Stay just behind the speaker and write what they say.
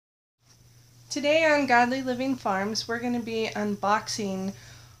Today on Godly Living Farms, we're going to be unboxing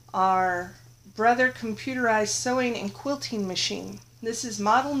our Brother computerized sewing and quilting machine. This is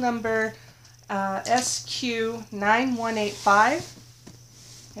model number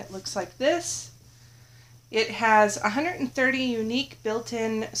SQ9185. It looks like this. It has 130 unique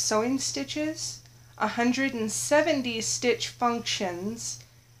built-in sewing stitches, 170 stitch functions.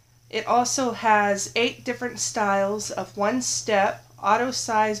 It also has 8 different styles of one-step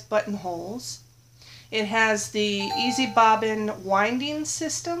auto-size buttonholes. It has the Easy Bobbin winding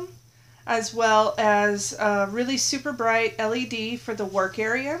system, as well as a really super bright LED for the work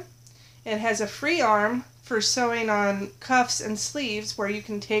area. It has a free arm for sewing on cuffs and sleeves, where you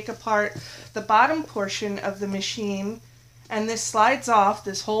can take apart the bottom portion of the machine, and this slides off,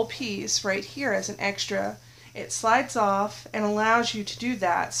 this whole piece right here as an extra. It slides off and allows you to do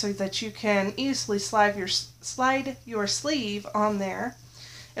that so that you can easily slide your sleeve on there.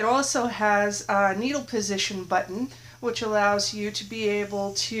 It also has a needle position button, which allows you to be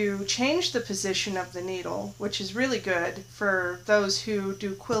able to change the position of the needle, which is really good for those who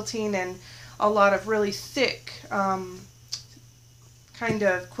do quilting and a lot of really thick kind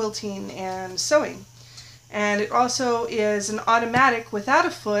of quilting and sewing. And it also is an automatic without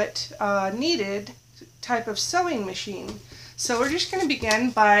a foot needed type of sewing machine. So we're just going to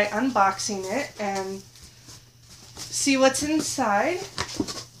begin by unboxing it and see what's inside.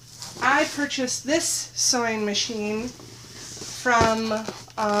 I purchased this sewing machine from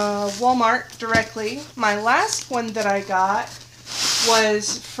Walmart directly. My last one that I got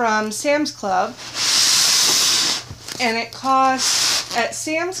was from Sam's Club, and it cost, at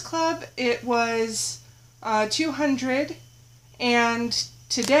Sam's Club it was $200, and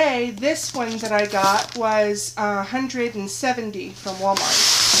today this one that I got was $170 from Walmart.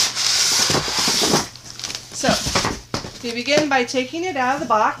 So we begin by taking it out of the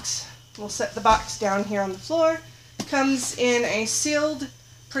box. We'll set the box down here on the floor. It comes in a sealed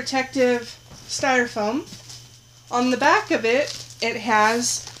protective styrofoam. On the back of it, it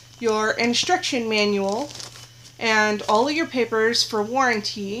has your instruction manual and all of your papers for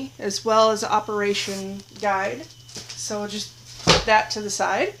warranty, as well as operation guide. So we'll just put that to the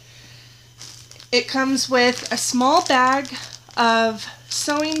side. It comes with a small bag of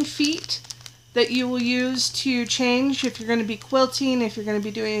sewing feet that you will use to change if you're going to be quilting, if you're going to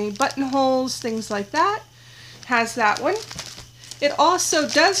be doing any buttonholes, things like that. Has that one. It also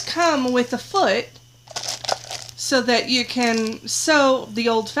does come with a foot so that you can sew the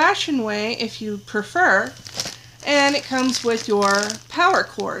old-fashioned way if you prefer, and it comes with your power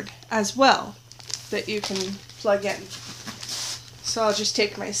cord as well that you can plug in. So I'll just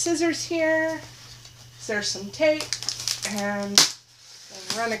take my scissors here. There's some tape, and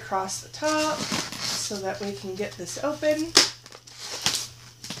run across the top so that we can get this open,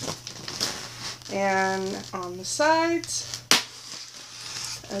 and on the sides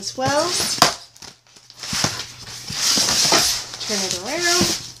as well. Turn it around.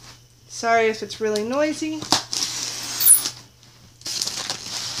 Sorry if it's really noisy.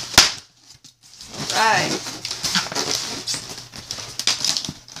 Alright.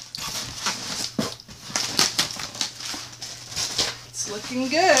 Looking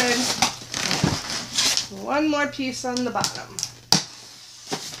good. One more piece on the bottom.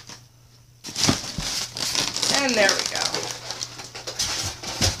 And there we go.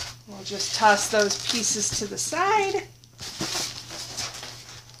 We'll just toss those pieces to the side.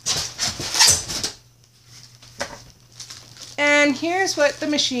 And here's what the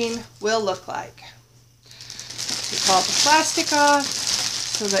machine will look like. Take all the plastic off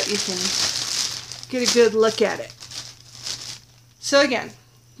so that you can get a good look at it. So again,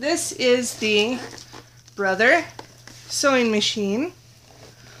 this is the Brother sewing machine,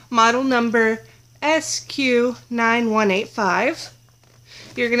 model number SQ9185.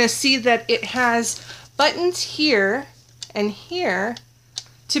 You're going to see that it has buttons here and here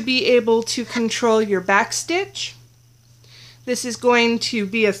to be able to control your back stitch. This is going to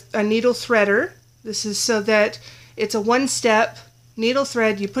be a needle threader. This is so that it's a one-step needle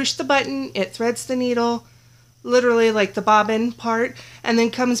thread. You push the button, it threads the needle, literally like the bobbin part, and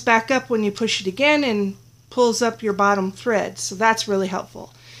then comes back up when you push it again and pulls up your bottom thread. So that's really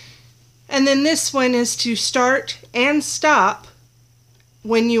helpful. And then this one is to start and stop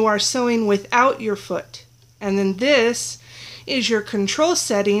when you are sewing without your foot. And then this is your control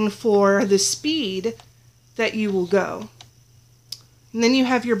setting for the speed that you will go. And then you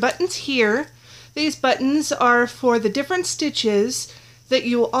have your buttons here. These buttons are for the different stitches that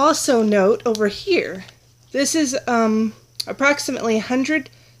you will also note over here. This is approximately 100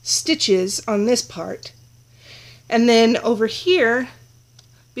 stitches on this part. And then over here,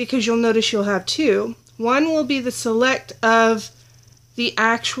 because you'll notice you'll have two. One will be the select of the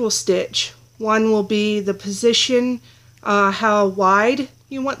actual stitch. One will be the position, how wide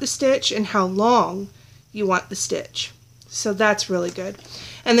you want the stitch and how long you want the stitch. So that's really good.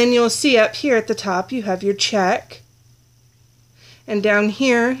 And then you'll see up here at the top you have your check, and down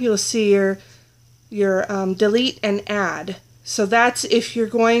here you'll see your delete and add. So that's if you're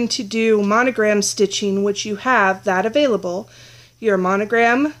going to do monogram stitching, which you have that available, your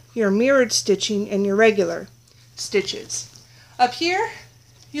monogram, your mirrored stitching, and your regular stitches. Up here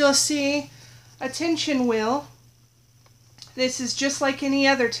you'll see a tension wheel. This is just like any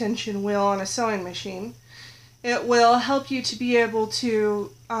other tension wheel on a sewing machine. It will help you to be able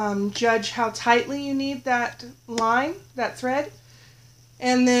to judge how tightly you need that line, that thread.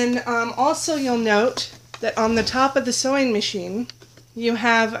 And then also you'll note that on the top of the sewing machine you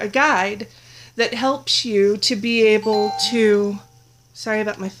have a guide that helps you to be able to, sorry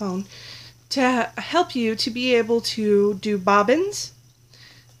about my phone, to help you to be able to do bobbins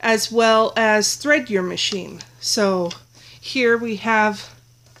as well as thread your machine. So here we have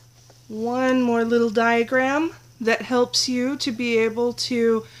one more little diagram that helps you to be able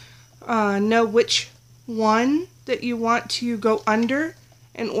to know which one that you want to go under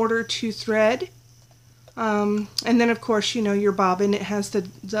in order to thread. And then of course, you know, your bobbin, it has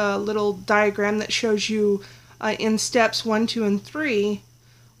the little diagram that shows you in steps 1, 2, and 3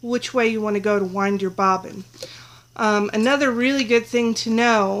 which way you want to go to wind your bobbin. Another really good thing to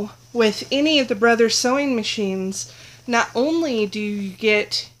know with any of the Brothers sewing machines, not only do you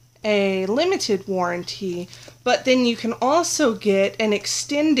get a limited warranty, but then you can also get an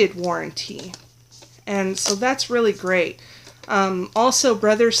extended warranty. And so that's really great. Also,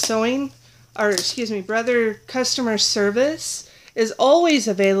 Brothers sewing, or excuse me, Brother customer service is always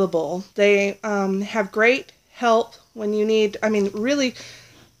available. They have great help when you need, I mean, really,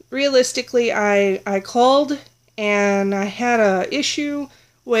 realistically, I called and I had a issue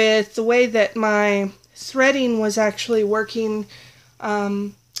with the way that my threading was actually working,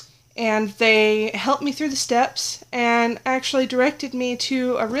 and they helped me through the steps and actually directed me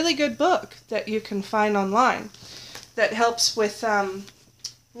to a really good book that you can find online that helps with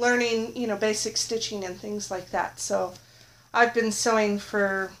learning, you know, basic stitching and things like that. So I've been sewing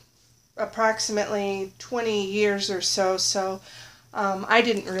for approximately 20 years or so, so I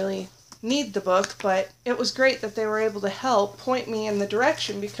didn't really need the book, but it was great that they were able to help point me in the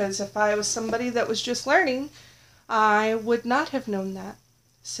direction, because if I was somebody that was just learning, I would not have known that.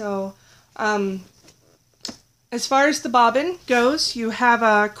 So as far as the bobbin goes, you have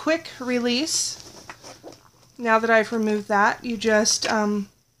a quick release. Now that I've removed that, you just,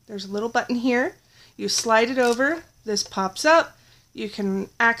 there's a little button here, you slide it over, this pops up, you can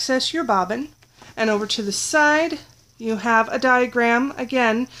access your bobbin, and over to the side you have a diagram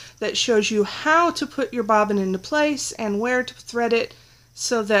again that shows you how to put your bobbin into place and where to thread it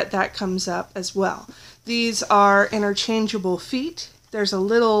so that that comes up as well. These are interchangeable feet. There's a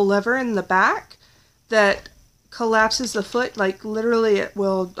little lever in the back that collapses the foot, like literally it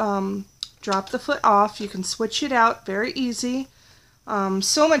will drop the foot off. You can switch it out very easy,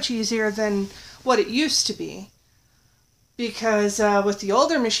 so much easier than what it used to be. Because with the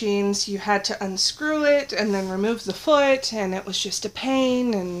older machines, you had to unscrew it and then remove the foot, and it was just a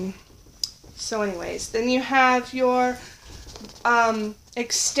pain. And so anyways, then you have your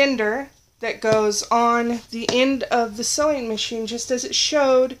extender that goes on the end of the sewing machine, just as it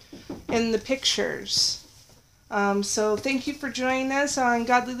showed in the pictures. So thank you for joining us on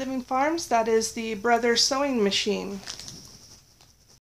Godly Living Farms. That is the Brothers sewing machine.